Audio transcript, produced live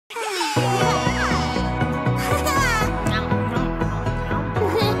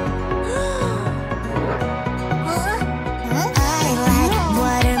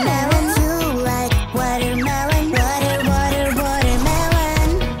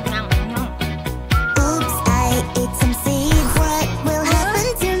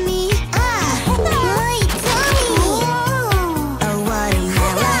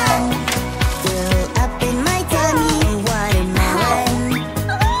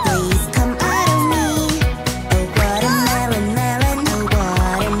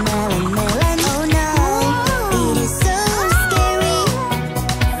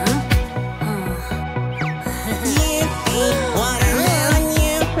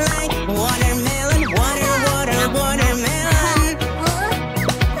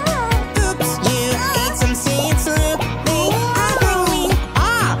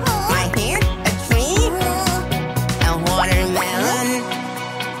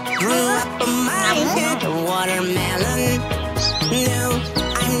grew up on my head. A watermelon. No,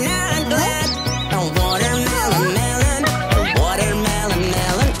 I'm not glad. A watermelon, melon. A watermelon,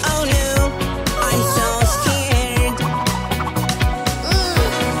 melon. Oh no, I'm so scared.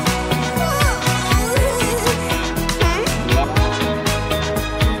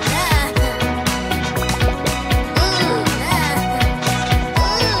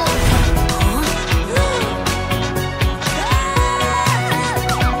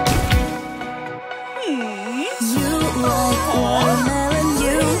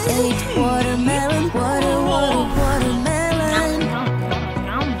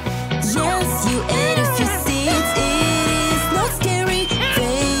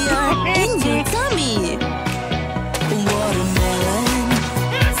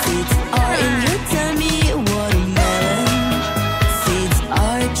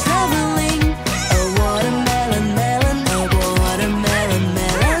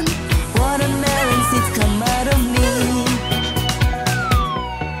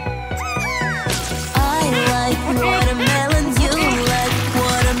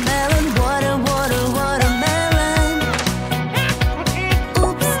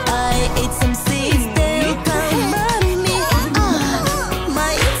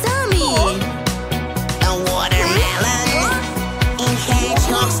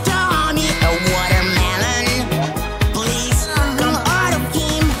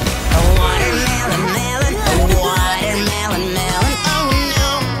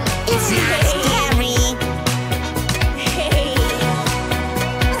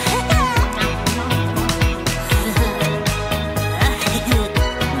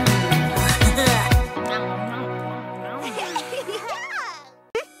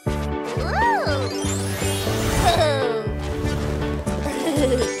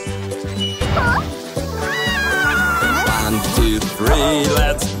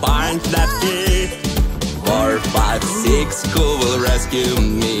 Let's find that key. 4, 5, 6, who will rescue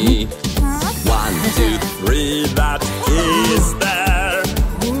me? 1, 2, 3, that key is there.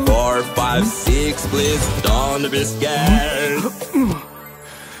 4, 5, 6, please don't be scared. 1,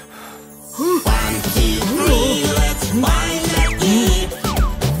 2, 3, let's find that key.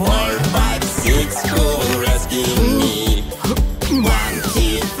 4, 5, 6, who will rescue me? 1,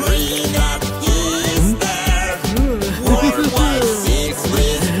 2, 3, that key is there. 4, 5, 6,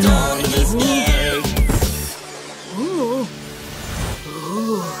 please don't be scared.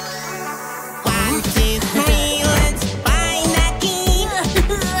 1, 2, 3, let's find that key.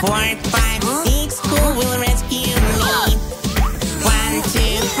 4, 5, 6, who will rescue me? 1,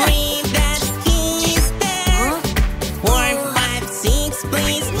 2, 3, that key is there. 4, 5, 6,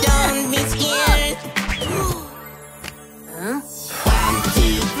 please don't be scared. 1,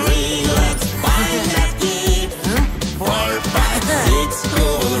 2, 3, let's find that key. 4, 5, 6, who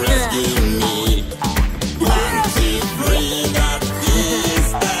will rescue me? 1, 2, 3, that key is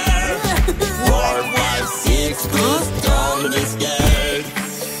there. 4, 5, 6, please don't be scared.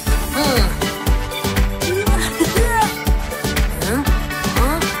 1,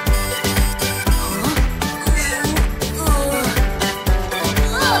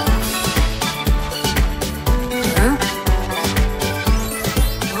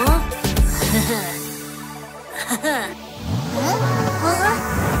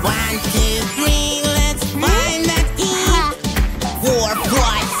 2, 3, let's find that key. 4,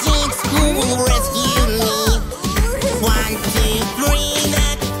 5, 6, who will rescue me? 1, 2, 3,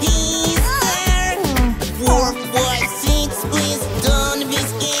 that key is there. 4, 5, 6, please don't be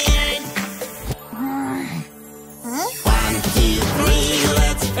scared. 1, 2, 3,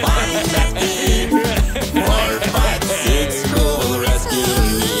 let's find that key. 4, 5, 6, who will rescue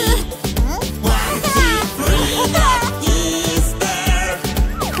me? 1, 2, 3, that key is there.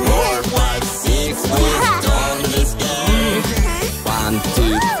 4, 5, 6, please don't be scared. 1,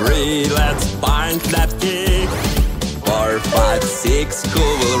 2, 3, let's find that key. 4, 5, 6, who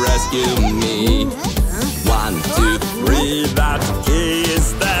will rescue me? 1, 2, 3, that key is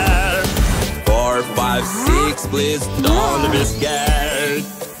there. 4, 5, 6, please don't be scared.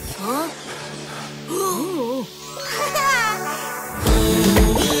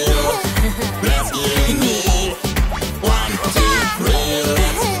 Rescue me. 1, 2, 3,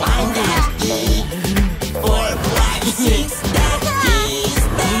 let's find that key. 4, 5, 6, that key is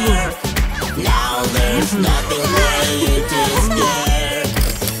there. Now there's nothing for you to scare.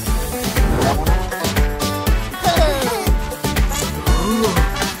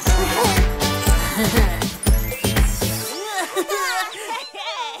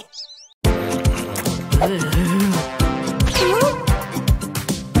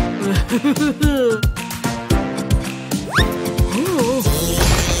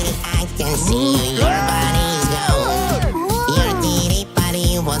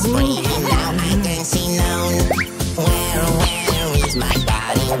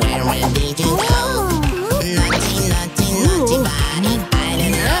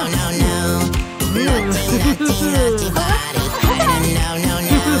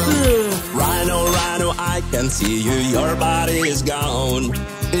 see you, your body is gone.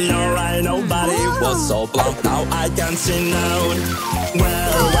 Your Rhino body was so plump, now I can see now.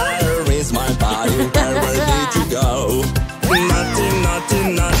 Where is my body? Where did you go? Naughty, naughty,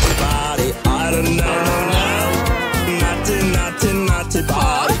 naughty body, I don't know, no, no. Naughty, naughty, naughty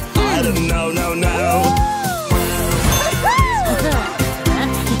body, I don't know, no, no.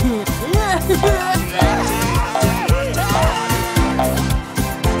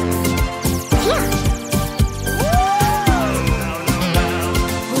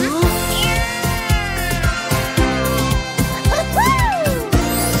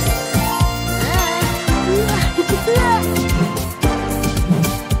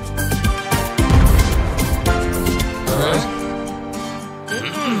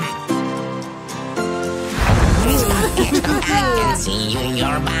 See you,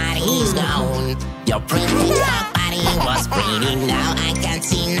 your body's gone. Your pretty dog body was pretty, now I can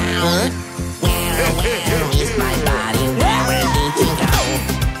see now. Where is my body? Where did you go?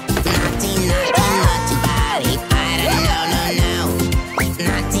 Naughty, naughty, naughty body, I don't know, no, no.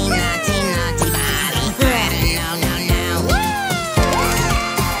 Naughty, naughty, naughty body, I don't know, no, no.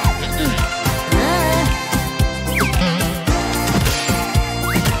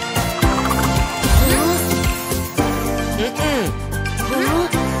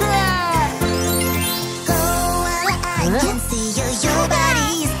 Koala, I can see you, your body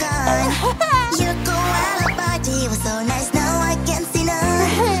is gone. Your koala body was so nice, now I can see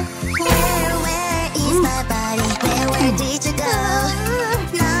none. Where is my body? Where did you go?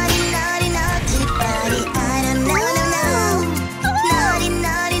 Naughty, naughty, naughty body, I don't know, no, no. Naughty,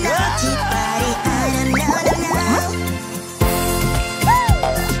 naughty, naughty body, I don't know, no, no.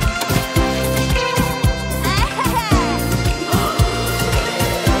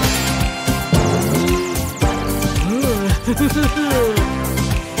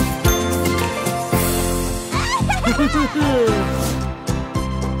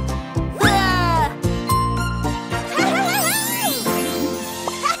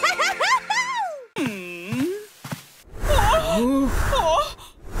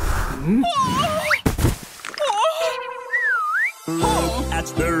 Look at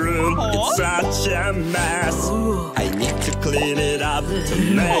the room, it's such a mess. I need to clean it up to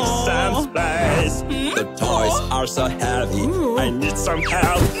make some space. The toys are so heavy, I need some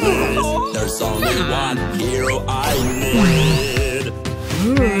help, please. There's only one hero I need.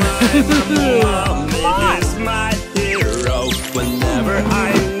 My mommy is my hero. Whenever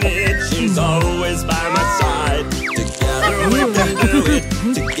I need, she's always by my side. Together we can do it,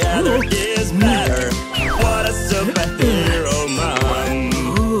 together is better. What a superhero, mom.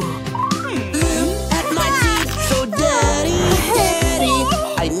 Look at my teeth, so dirty, dirty.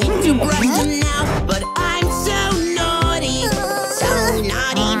 I need to brush them now, but I'm so naughty. So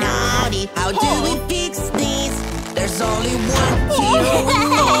naughty, naughty. How do we fix this? There's only one hero we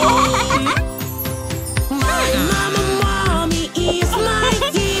need. My mommy is my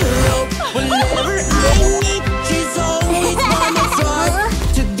hero. Whenever I need, she's always by my side.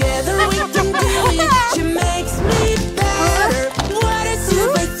 Together we can do it. She makes me better. What a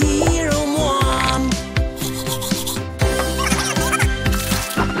superhero, mom.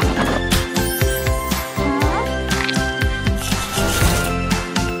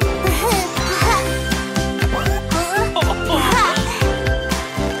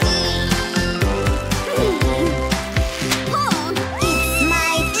 It's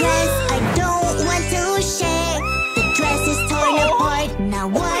my dress, I don't want to share. The dress is torn apart, now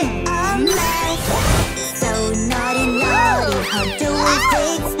what a mess. So naughty, naughty, how do we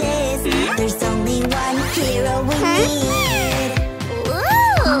fix this? There's only one hero we need.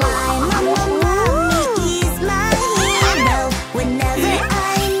 My mommy is my hero. Whenever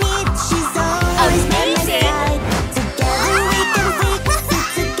I need, she's always by my side. Together we can fix it,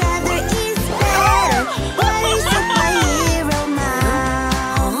 together is better. What is superhero,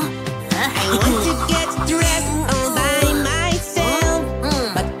 mom? I want to get dressed all by myself,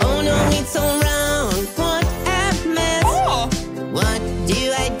 but oh no, it's all wrong. What a mess! What do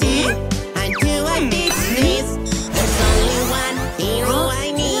I do? How do I fix this? There's only one hero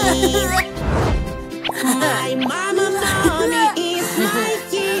I need. My mommy is my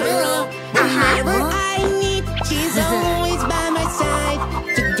hero. Whenever I need, she's always by my side.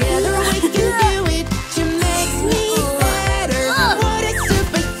 Together we can do it. She makes me better. What a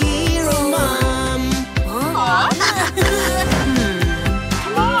superhero, mom.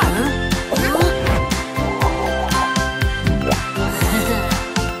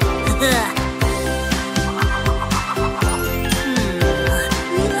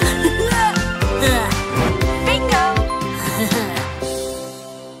 Bingo!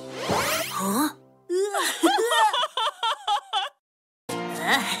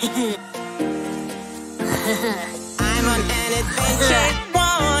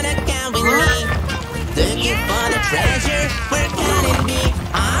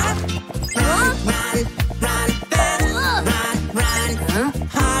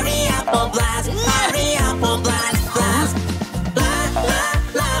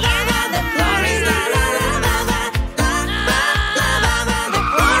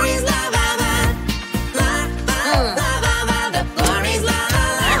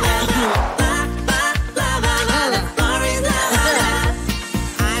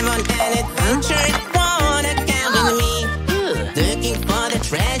 an adventure, wanna come with me? Looking for the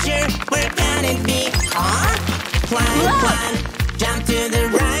treasure, where can it be? Climb, climb, jump to the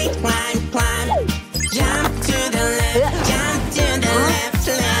right, climb, climb. Jump to the left, jump to the left,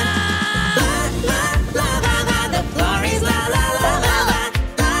 left. La, la, la, la, la, the floor is la, la, la, la, la.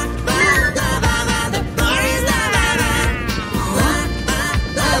 La, la, la, la, la, the floor is la, la, la. La, la,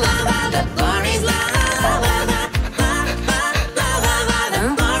 la, la, la, the floor is la, la, la, la, la. La, la, la, la, la, the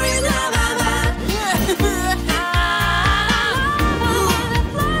floor is la, la, la.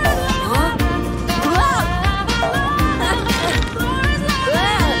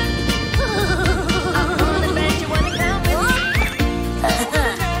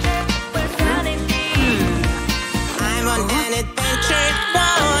 I'm on an adventure,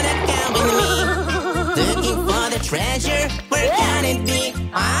 wanna come with me? Looking for the treasure, where can it be?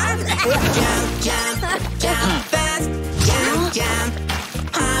 Jump, jump, jump fast, jump, jump.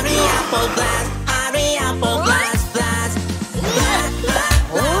 Hurry up, oh blast, hurry up, oh blast, blast. La, la,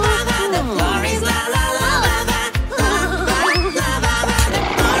 la, la, la, the floor is la, la, la, la, la. La, la, la, la, la, the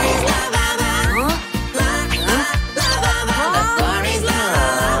floor is la, la, la. La, la, la, la, la, the floor is la, la,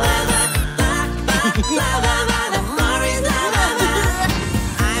 la, la, la. La, la, la, la, the floor is la, la, la.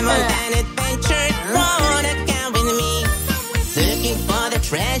 I'm on an adventure, wanna come with me? Looking for the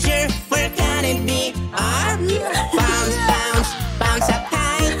treasure, where can it be? Bounce, bounce, bounce up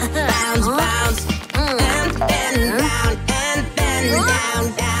high, bounce, bounce, and then down, and then down,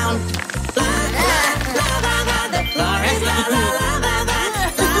 down. La, la, la, la, la, the floor is la, la, la, la, la.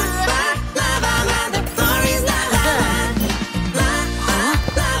 La, la, la, la, the floor is la, la, la. La,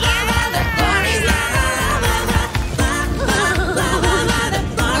 la, la, la, the floor is la, la, la, la, la. La, la, la, la, the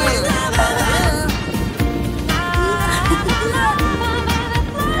floor is la, la, la.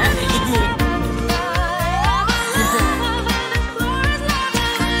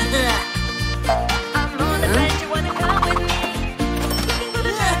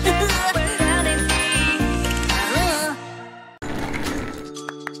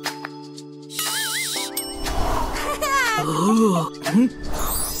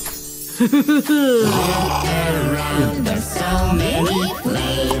 There's so many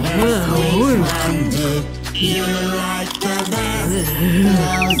flavors. Which one do you like the best?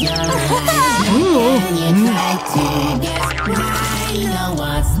 Close your eyes and you try to guess. Rhino,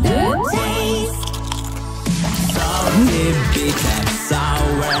 what's the taste? Salty, bitter,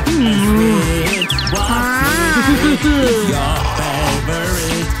 sour, and sweet. What is your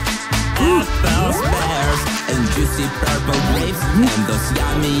favorite? Apples, pears, and juicy purple grapes, and those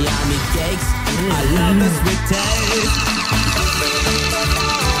yummy, yummy cakes. I love the sweet taste.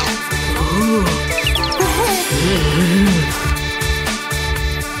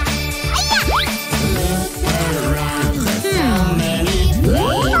 Look around, there's so many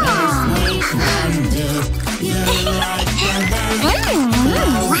flavors. Which one do you like the best?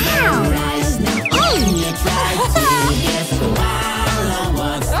 Close your eyes now and you try to guess. Koala,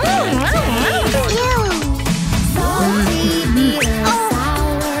 what's the taste? Salty, bitter,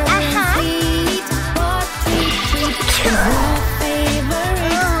 sour, and sweet. What treat is your favorite?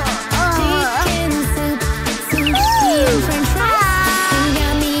 Chicken soup, sushi, and french fries, and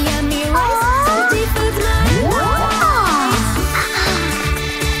yummy, yummy rice. Salty food's my life.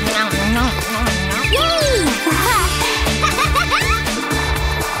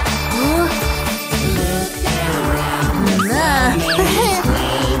 Look around, there's so many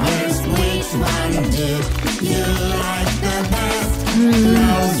flavors. Which one do you like the best?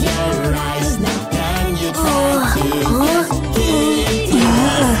 Close your eyes now, can you try to guess? It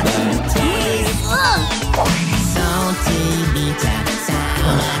has the taste. Salty, bitter,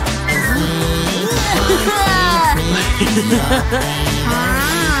 sour, and sweet. What treat is your favorite?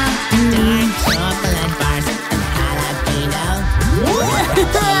 Dark chocolate bars and jalapeno.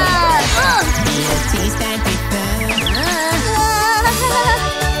 Do you taste and prefer?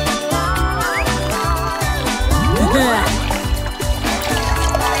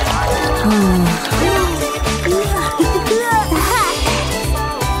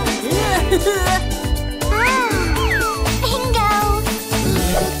 Bingo!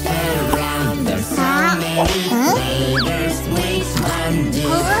 Look around, there's so many flavors. Which one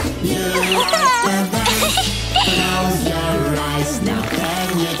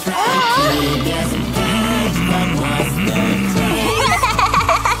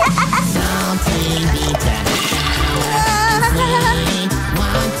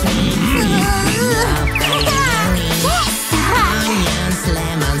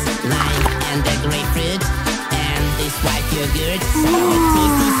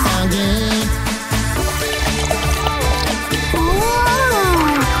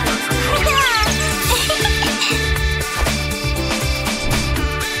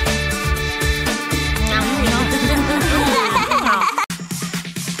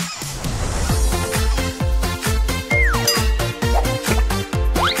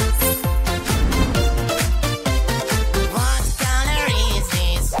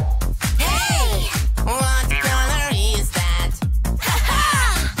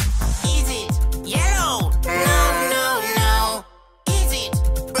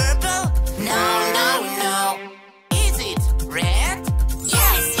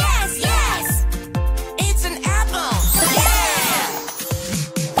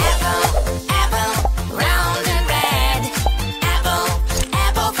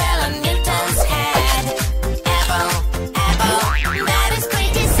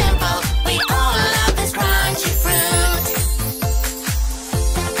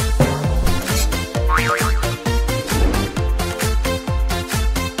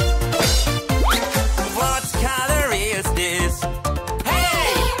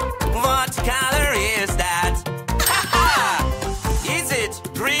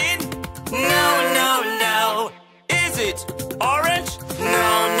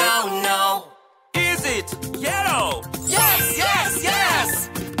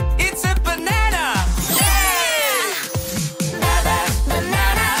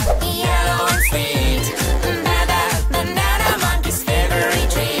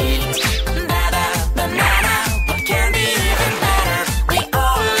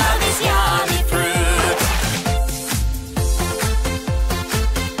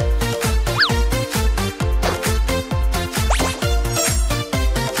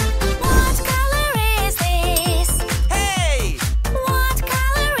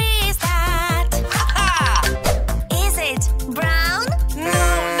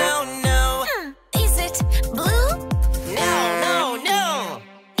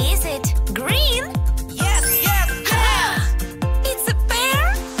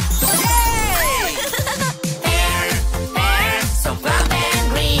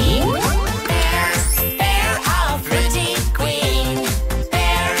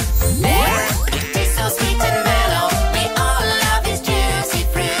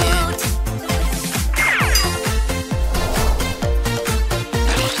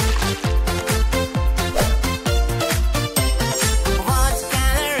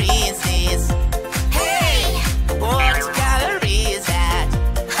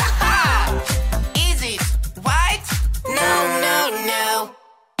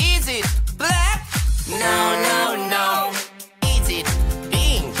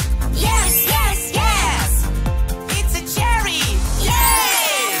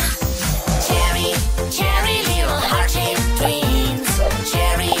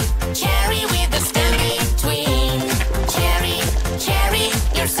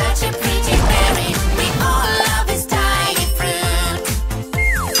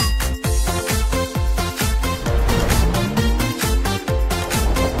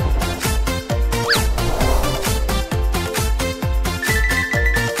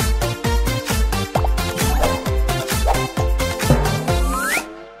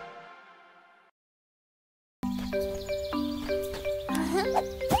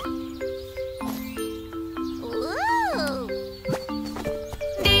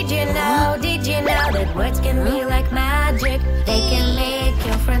that words can be like magic. They can make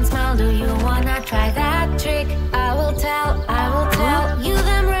your friends smile. Do you wanna try that trick? I will tell you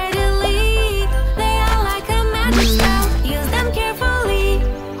them readily. They are like a magic spell. Use them carefully.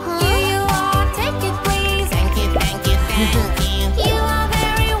 Here you are, take it please. Thank you, thank you, thank you. You are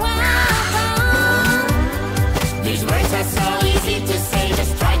very welcome. These words are so easy to say.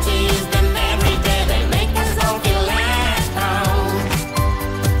 Just try to use them every day. They make us all feel at home.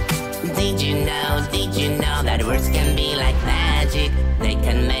 Did you know that words can be like magic? They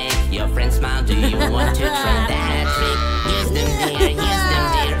can make your friends smile. Do you want to try that trick? Use them dear,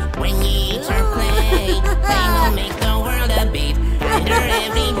 when you eat or play. They will make the world a bit brighter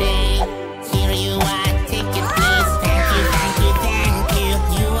every day. Here you are, take it please. Thank you, thank you, thank you.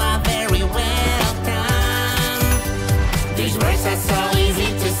 You are very welcome. These words are so easy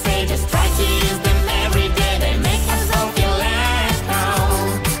to say. Just try to use them every day. They make us all feel at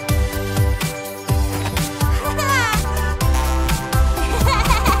home.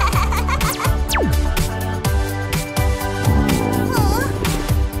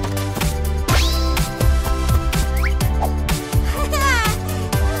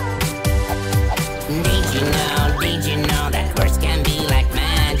 Did you know that words can be like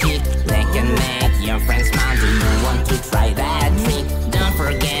magic? They can make your friends smile. Do you want to try that trick? Don't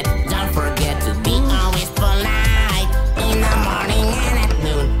forget to be always polite. In the morning and at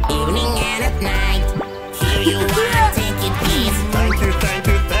noon, evening and at night. Here you are, take it please. Thank you, thank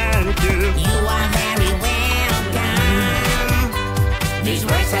you, thank you. You are very welcome. These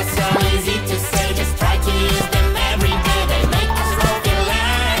words are so easy to say. Just try to use them every day. They make us all feel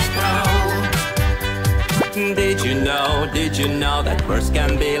at home. Did you know that words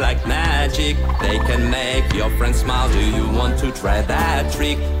can be like magic? They can make your friends smile. Do you want to try that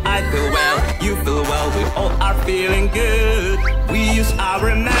trick? I feel well, you feel well, we all are feeling good. We use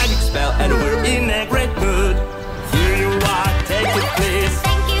our magic spell and we're in a great mood. Here you are, take it please.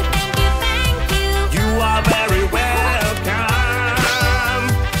 Thank you, thank you, thank you. You are very welcome.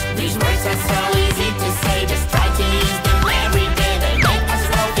 These words are so easy to say. Just try to use them every day. They make us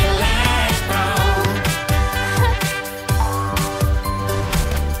all feel at home.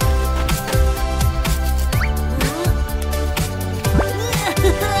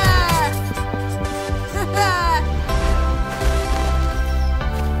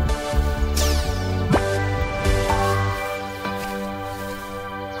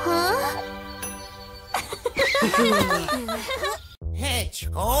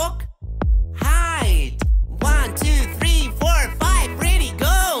 Hedgehog, hide. 1, 2, 3, 4, 5, ready,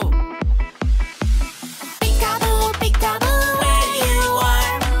 go. Peekaboo, peekaboo, Where you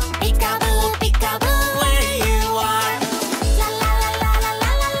are, peekaboo, peekaboo. where you are. La la la la la la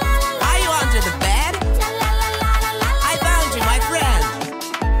la la. Are you under the bed? La la la la la la. I found you, my friend.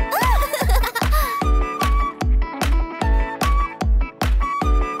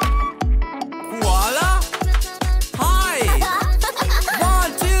 Koala, hide.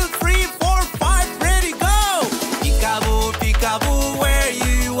 1, 2, 3, 4, 5, ready, go. Peekaboo, peekaboo, where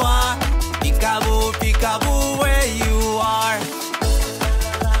you are. Peekaboo, peekaboo, where you are.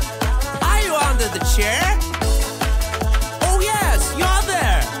 Are you under the chair? Oh yes, you're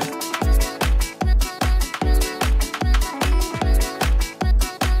there.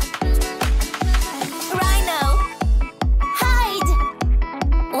 Rhino, hide.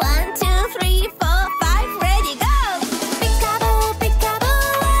 1, 2, 3, 4, 5, ready, go. Peekaboo, peekaboo,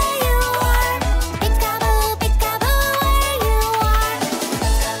 where you are. Peekaboo, peekaboo, where you are.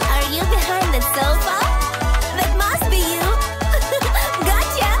 Are you behind the sofa? That must be you.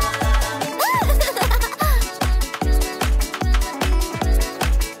 Gotcha.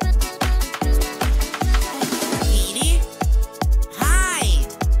 Petey, hide.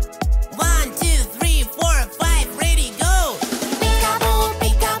 1, 2, 3, 4, 5, ready, go. Peekaboo,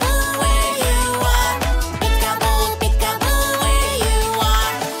 peekaboo, where you are. Peekaboo, peekaboo, where you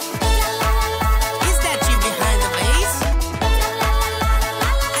are. Is that you behind the vase?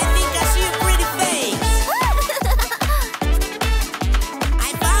 I think I see a pretty face. I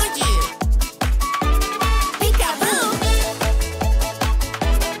found you. Peekaboo.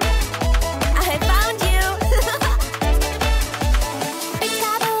 I found you.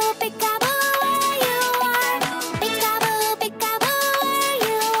 Peekaboo, peekaboo, where you are. Peekaboo, peekaboo, where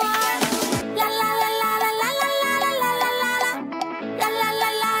you are. La la la la la la la la la la la la. La la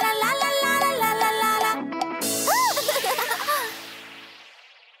la la la la la la la la la.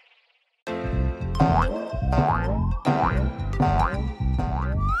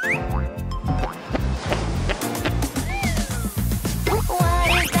 What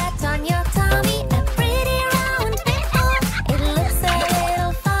is that on your tummy? A pretty round ball. It looks a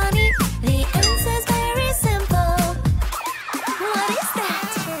little funny. The answer's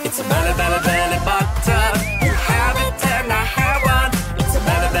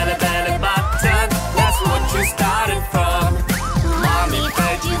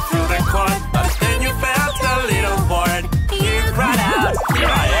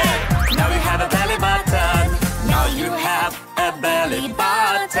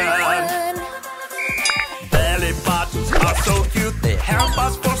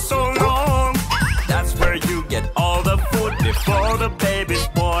fast for so long. That's where you get all the food before the baby's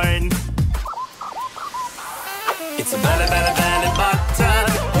born. It's a belly, belly, belly button.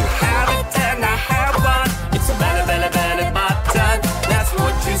 You have it and I have one. It's a belly, belly, belly button. That's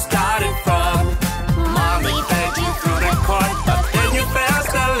what you started from. Mommy fed you through the cord, but then you felt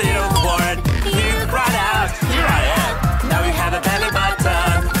a little bored. You cried out, here I am. Now you have a belly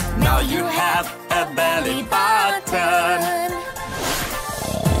button. Now you have a belly button.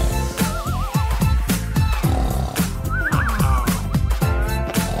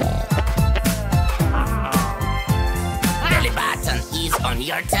 Belly button is on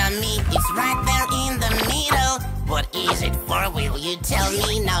your tummy. It's right there in the middle. What is it for? Will you tell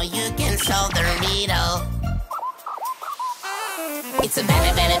me? Now you can solve the riddle. It's a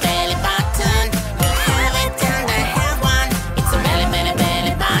belly, belly, belly button. You have it and I have one. It's a belly, belly,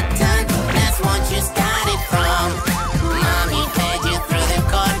 belly button. That's what you started from. Mommy fed you through the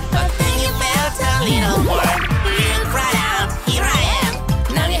cord, but then you felt a little bored. You cried out, here I am.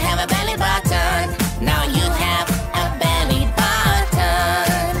 Now you have a belly button. Now you have a belly button.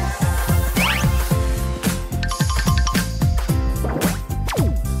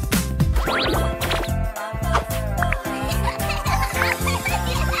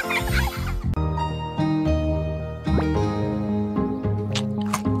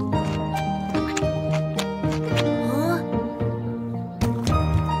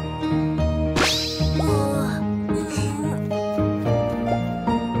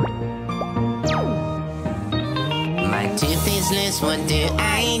 My tooth is loose, what do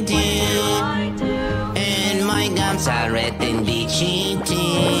I do? And my gums are red and itchy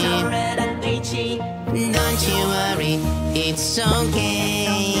too. Don't you worry, it's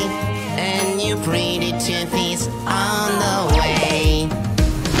okay. And your pretty tooth is on the way.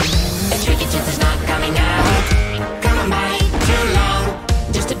 A tricky tooth is not coming out. Come on, buddy, too long.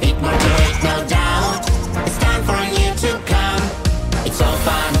 Just a bit more to wait, no doubt. It's time for you to come. It's so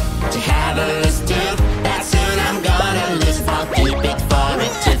fun to have a loose tooth. That soon I'm gonna lose. I'll keep it for a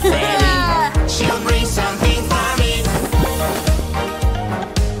tooth fairy. She'll bring something for me.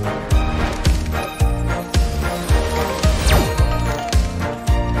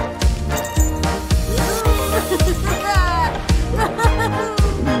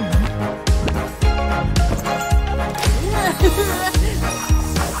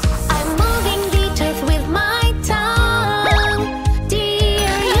 I'm moving the tooth with my tongue.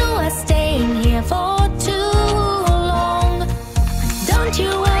 Dear, you are staying here for too long. Don't you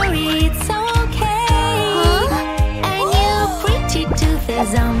worry, it's okay. And your pretty tooth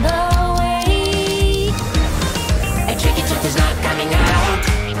is on the way. A tricky tooth is not coming out.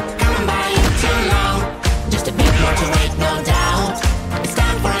 Come on, buddy, too long. Just a bit more to wait, no doubt. It's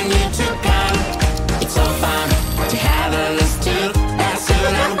time for you to come. It's so fun to have a loose tooth. That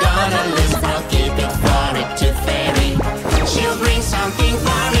soon I'm gonna lose. I'll keep it for a tooth fairy. She'll bring something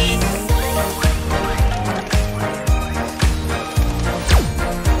for me.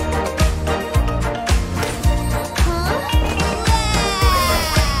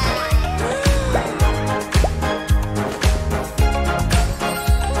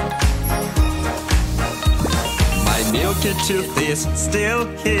 My milky tooth is still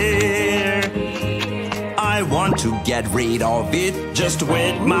here. I want to get rid of it. Just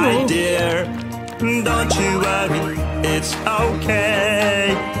wait, my dear. Don't you worry, it's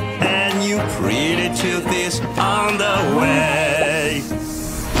okay. And you pretty tooth is on the way.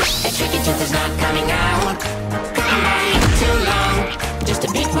 A tricky tooth is not coming out. Come on, buddy, too long. Just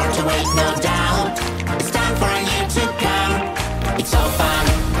a bit more to wait, no doubt. It's time for you to come. It's so fun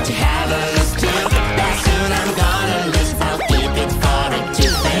to have a loose tooth. That soon I'm gonna lose. I'll keep it for a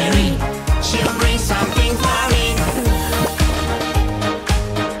tooth fairy. She'll bring something for me.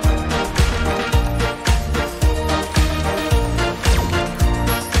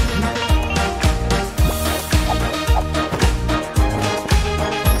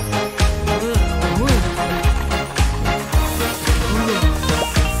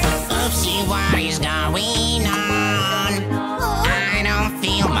 Oopsie,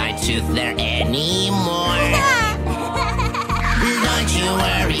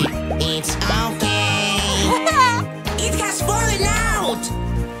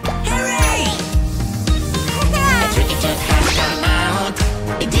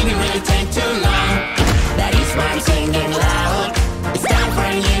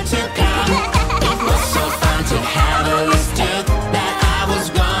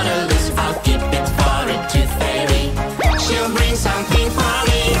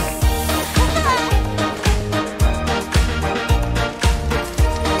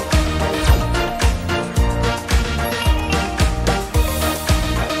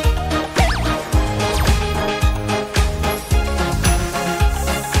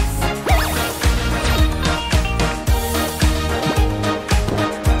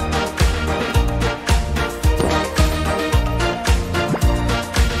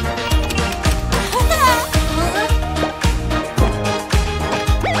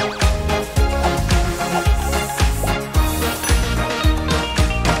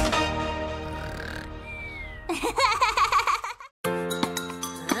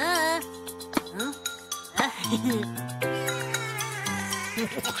 Ouch,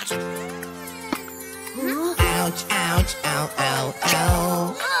 ouch, ow, ow,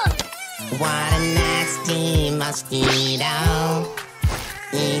 ow. What a nasty mosquito.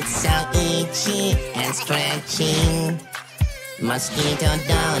 It's so itchy and stretching. Mosquito,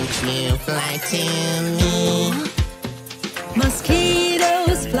 don't you fly to me.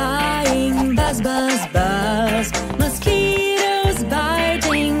 Mosquitoes flying, buzz, buzz, buzz. Mosquitoes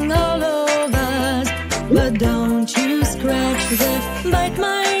biting all over us. But don't you scratch the bite,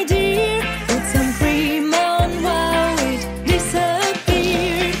 my dear. Put some cream on, wow, it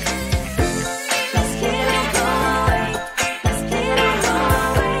disappeared. Mosquito go away, mosquito go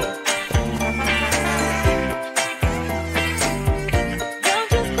away.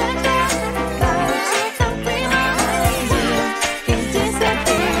 Don't you scratch the bite, put some cream on, my dear. It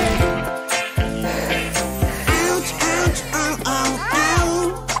disappeared. Ouch, ouch, ow, ow, ow.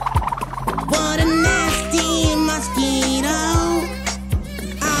 What a nasty mosquito.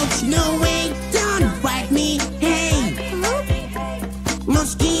 Ouch, no way, don't bite me, hey.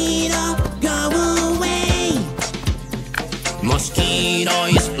 Mosquito, go away. Mosquito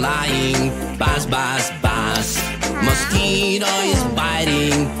is flying, buzz, buzz, buzz. Mosquito is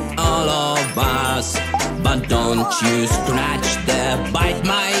biting all of us. But don't you scratch the bite,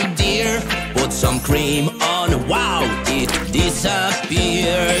 my dear. Put some cream on, wow, it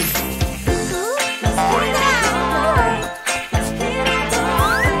disappeared.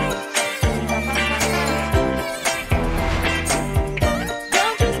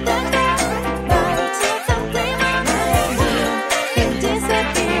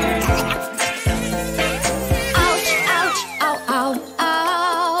 Ouch, ouch, ow, ow,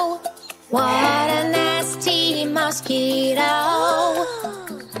 ow. What a nasty mosquito.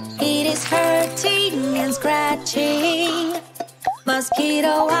 It is hurting and scratching.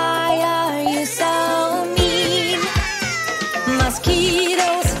 Mosquito, why are you so mean?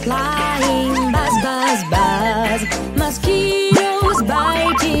 Mosquitoes flying, buzz, buzz, buzz. Mosquitoes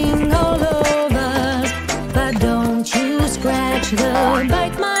biting all over us. But don't you scratch the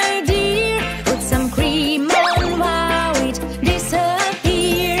bite, my dear. Put some cream on, wow, it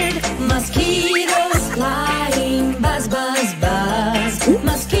disappeared. Mosquitoes flying, buzz, buzz, buzz.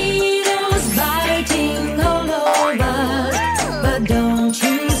 Mosquitoes biting all over us. But don't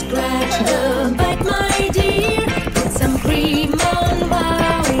you scratch the bite, my dear. Put some cream on,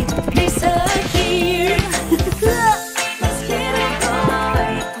 wow, it disappeared. Mosquito go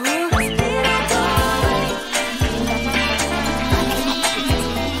away, mosquito go away.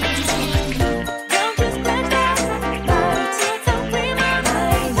 Don't you scratch the bite, put some cream on,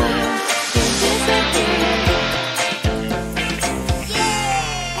 my dear. It disappeared.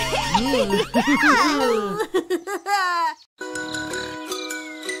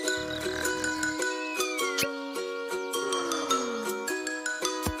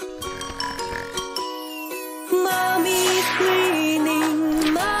 Mommy's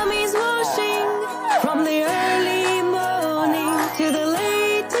cleaning, mommy's washing, from the early morning to the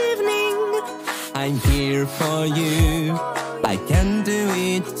late evening. I'm here for you, I can do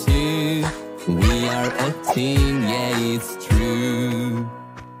it too. We are a team, yeah, it's true.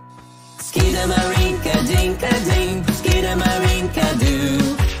 Skidamarinka-dink-a-dink,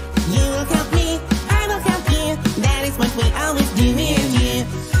 skidamarinka-doo. You will help me, I will help you. That is what we always do, me and you.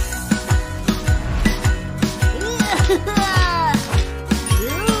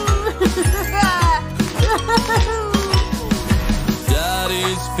 That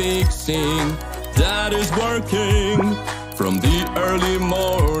is fixing, that is working. From the early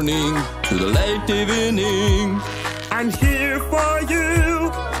morning to the late evening. I'm here for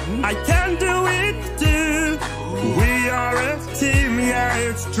you, I can do it too. We are a team, yeah,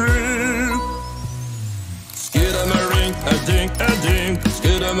 it's true. Skidamaring-a-dink-a-dink,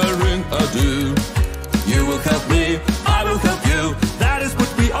 skidamaring-a-doo. You will help me, I will help you. That is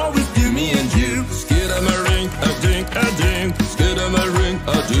what we always do, me and you. Skidamaring-a-dink-a-dink,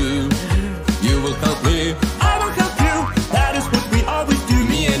 skidamaring-a-doo. You will help me, I will help you. That is what we always do,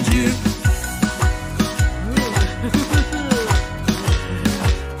 me and you.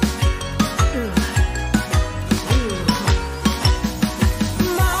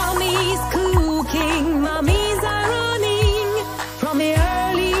 Mommy's cooking, mommy's ironing, from the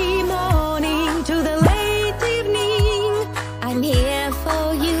early morning to the late evening.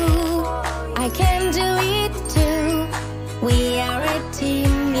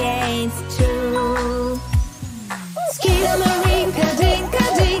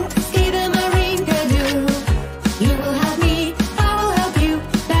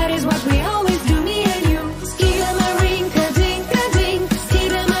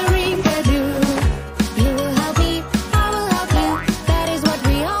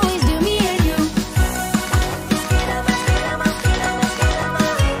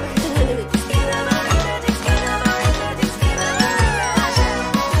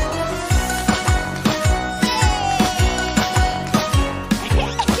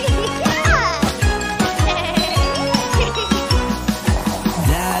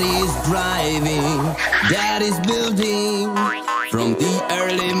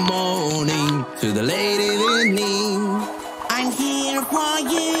 morning to the late evening. I'm here for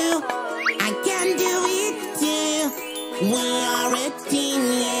you. I can do it too. We are a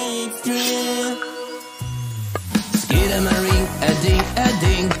teenage through. Skidamaring, a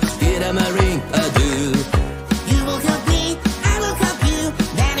ding, skidamaring, a do. You will help me, I will help you.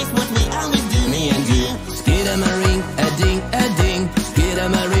 That is what we always do, me and you. Skidamaring, a ding,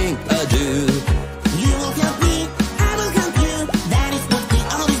 skidamaring, a do. You will help me, I will help you. That is what we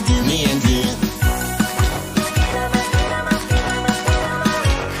always do, me and you.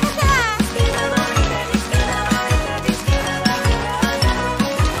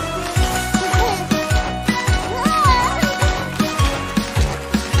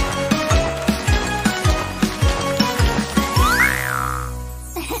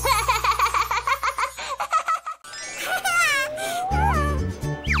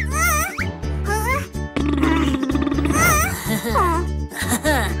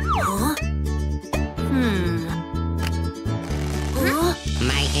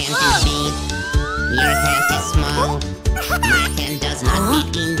 My hand is big, your hand is small. My hand does not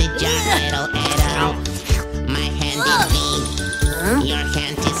fit in the jar at all. My hand is big, your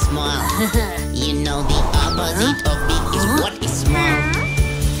hand is small. You know the opposite of big is what is small.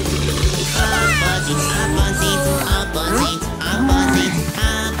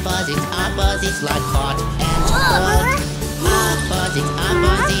 Opposites like hot and cold. Opposites,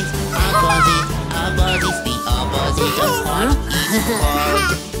 the opposite of hot is cold.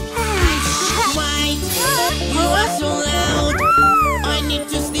 White, you are so loud. I need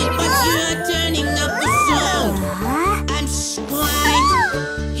to sleep, but you are turning up the sound. I'm white,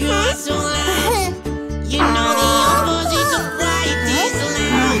 you are so loud. You know the opposite of bright is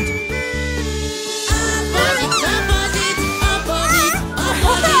loud.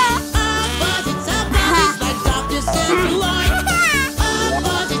 Opposites like darkness and light.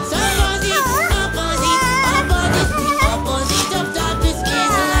 Opposites, the opposite of darkness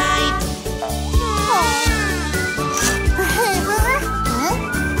is light.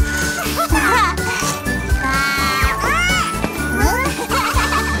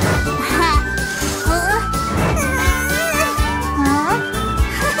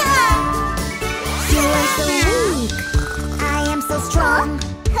 You are so weak. I am so strong.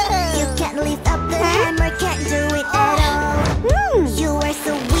 You can't lift up the hammer, can't do it at all. You are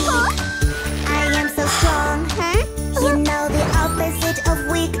so weak. I am so strong. You know the opposite of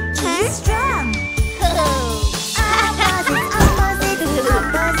weak is strong.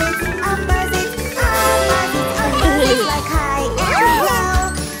 Opposites like high and low.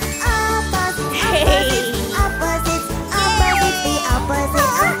 Opposites, the opposite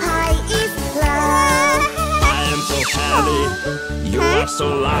of high is low. I am so heavy, you are so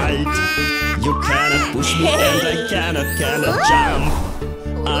light. You cannot push me and I cannot jump.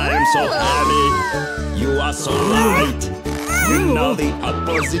 I am so heavy, you are so light. You know the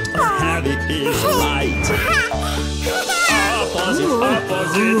opposite of heavy is light. Opposites like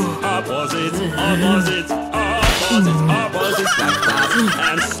fast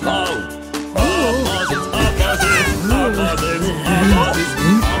and slow. Opposites,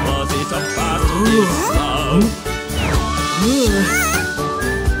 the opposite of fast is slow.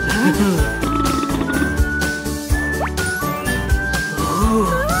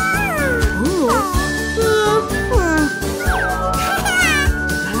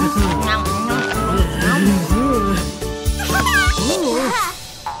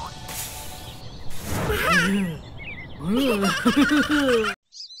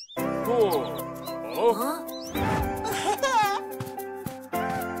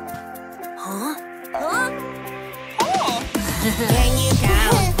 Can you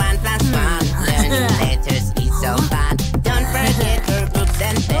count 1 plus 1? Learning letters is so fun. Don't forget your books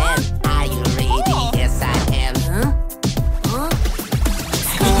and pen. Are you ready? Yes, I am.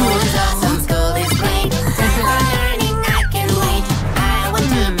 School is awesome, school is great. Time for learning, I can't wait. I want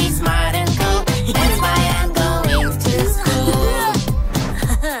to be smart and cool. That's why I'm going to school.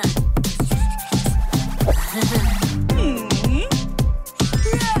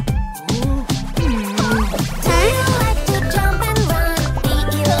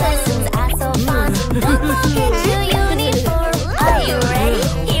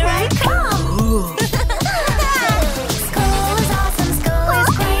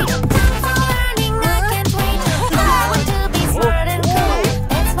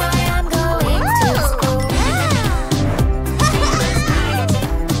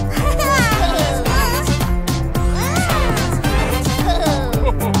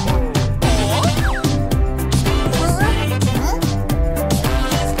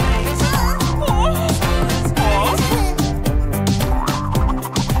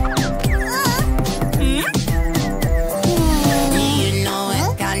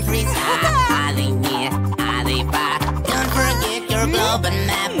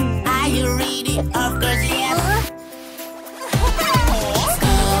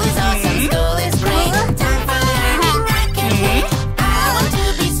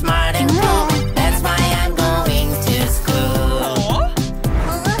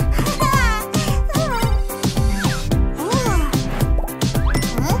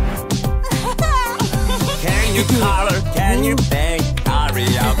 you color? Can you paint?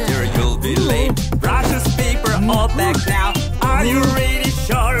 Hurry up, or you'll be late. Brushes, paper, all back now. Are you ready?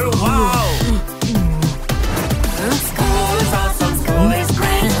 Sure, wow! School is awesome, school is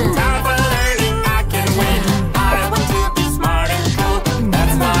great. Time for learning, I can't wait. I want to be smart and cool.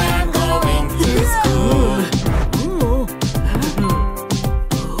 That's why I'm going to school.